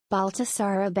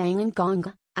Baltasar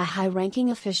Engonga, a high-ranking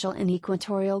official in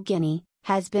Equatorial Guinea,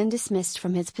 has been dismissed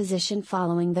from his position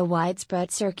following the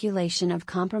widespread circulation of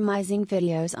compromising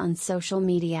videos on social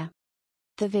media.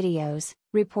 The videos,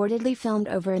 reportedly filmed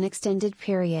over an extended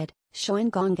period, show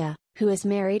Engonga, who is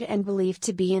married and believed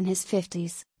to be in his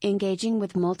 50s, engaging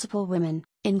with multiple women,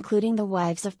 including the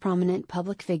wives of prominent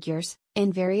public figures,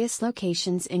 in various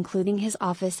locations including his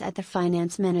office at the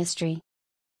Finance Ministry.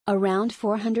 Around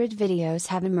 400 videos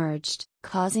have emerged,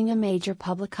 causing a major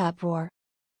public uproar.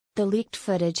 The leaked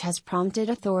footage has prompted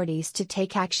authorities to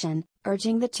take action,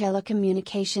 urging the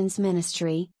Telecommunications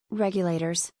Ministry,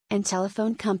 regulators, and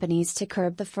telephone companies to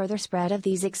curb the further spread of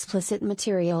these explicit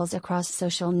materials across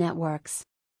social networks.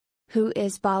 Who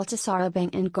is Baltasar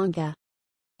Engonga?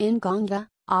 Engonga,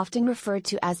 often referred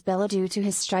to as Bella due to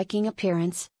his striking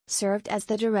appearance, served as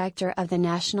the director of the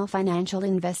National Financial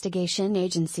Investigation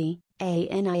Agency,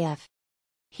 ANIF.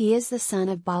 He is the son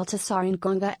of Baltasar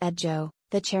Engonga Edjo,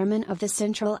 the chairman of the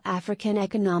Central African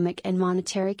Economic and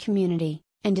Monetary Community,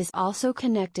 and is also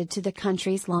connected to the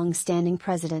country's long-standing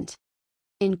president.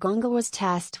 Engonga was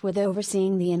tasked with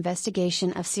overseeing the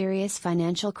investigation of serious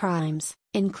financial crimes,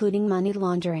 including money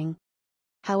laundering.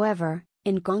 However,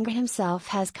 Engonga himself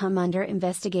has come under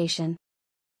investigation.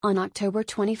 On October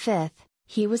 25,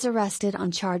 he was arrested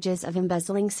on charges of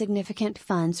embezzling significant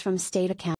funds from state accounts.